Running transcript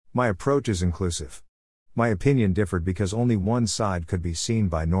My approach is inclusive. My opinion differed because only one side could be seen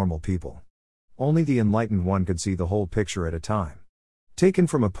by normal people. Only the enlightened one could see the whole picture at a time. Taken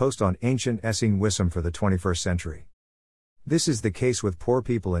from a post on ancient Essene wisdom for the 21st century. This is the case with poor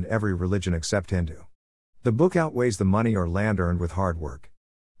people in every religion except Hindu. The book outweighs the money or land earned with hard work.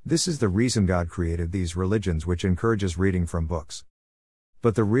 This is the reason God created these religions, which encourages reading from books.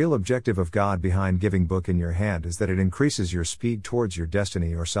 But the real objective of God behind giving book in your hand is that it increases your speed towards your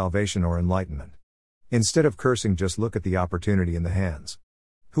destiny or salvation or enlightenment. Instead of cursing, just look at the opportunity in the hands.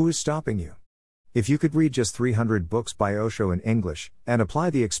 Who is stopping you? If you could read just 300 books by Osho in English, and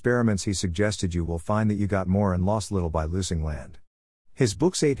apply the experiments he suggested, you will find that you got more and lost little by losing land. His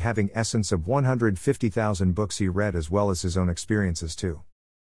books 8 having essence of 150,000 books he read, as well as his own experiences too.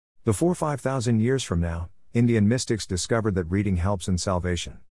 Before 5,000 years from now, Indian mystics discovered that reading helps in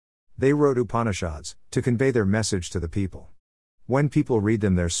salvation. They wrote Upanishads to convey their message to the people. When people read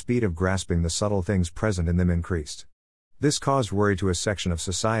them, their speed of grasping the subtle things present in them increased. This caused worry to a section of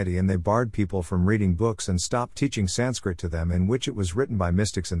society, and they barred people from reading books and stopped teaching Sanskrit to them, in which it was written by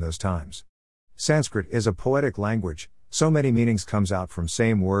mystics in those times. Sanskrit is a poetic language, so many meanings comes out from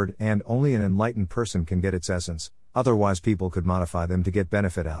same word, and only an enlightened person can get its essence, otherwise people could modify them to get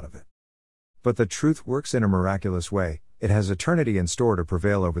benefit out of it. But the truth works in a miraculous way. It has eternity in store to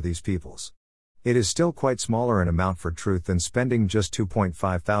prevail over these peoples. It is still quite smaller in amount for truth than spending just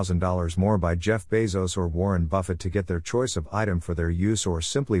 $2,500 more by Jeff Bezos or Warren Buffett to get their choice of item for their use, or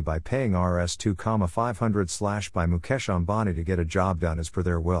simply by paying Rs 2,500/ by Mukesh Ambani to get a job done as per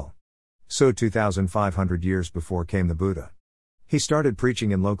their will. So 2,500 years before came the Buddha. He started preaching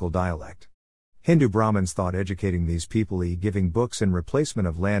in local dialect. Hindu Brahmins thought educating these people, giving books in replacement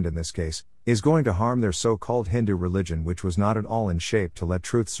of land in this case, is going to harm their so-called Hindu religion, which was not at all in shape to let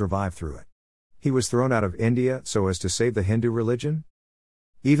truth survive through it. He was thrown out of India so as to save the Hindu religion?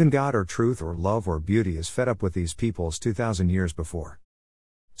 Even God or truth or love or beauty is fed up with these peoples 2,000 years before.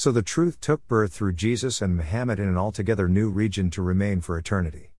 So the truth took birth through Jesus and Muhammad in an altogether new region to remain for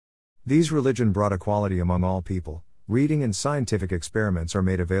eternity. These religion brought equality among all people. Reading and scientific experiments are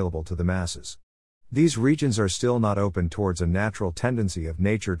made available to the masses. These regions are still not open towards a natural tendency of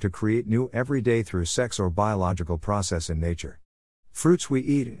nature to create new every day through sex or biological process in nature. Fruits we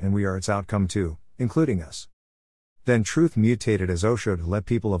eat, and we are its outcome too, including us. Then truth mutated as Osho to let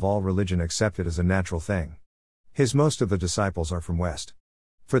people of all religion accept it as a natural thing. Most of the disciples are from West.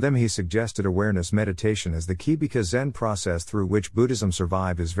 For them he suggested awareness meditation as the key, because Zen process through which Buddhism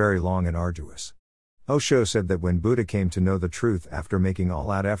survived is very long and arduous. Osho said that when Buddha came to know the truth after making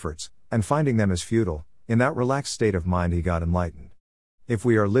all-out efforts, and finding them as futile, in that relaxed state of mind he got enlightened. If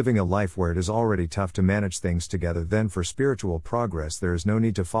we are living a life where it is already tough to manage things together, then for spiritual progress there is no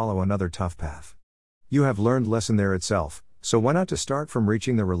need to follow another tough path. You have learned lesson there itself, so why not to start from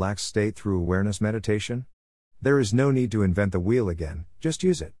reaching the relaxed state through awareness meditation? There is no need to invent the wheel again, just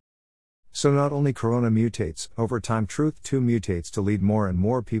use it. So not only Corona mutates, over time truth too mutates to lead more and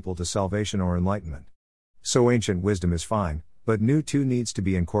more people to salvation or enlightenment. So ancient wisdom is fine, but new too needs to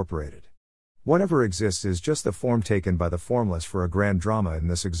be incorporated. Whatever exists is just the form taken by the formless for a grand drama in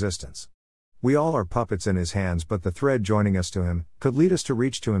this existence. We all are puppets in his hands, but the thread joining us to him could lead us to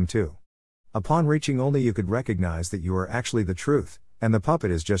reach to him too. Upon reaching only you could recognize that you are actually the truth, and the puppet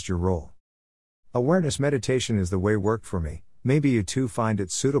is just your role. Awareness meditation is the way worked for me. Maybe you too find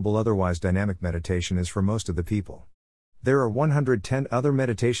it suitable, otherwise dynamic meditation is for most of the people. There are 110 other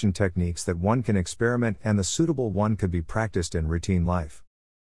meditation techniques that one can experiment, and the suitable one could be practiced in routine life.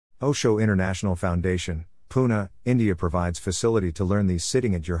 Osho International Foundation, Pune, India provides facility to learn these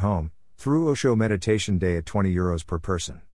sitting at your home, through Osho Meditation Day at €20 per person.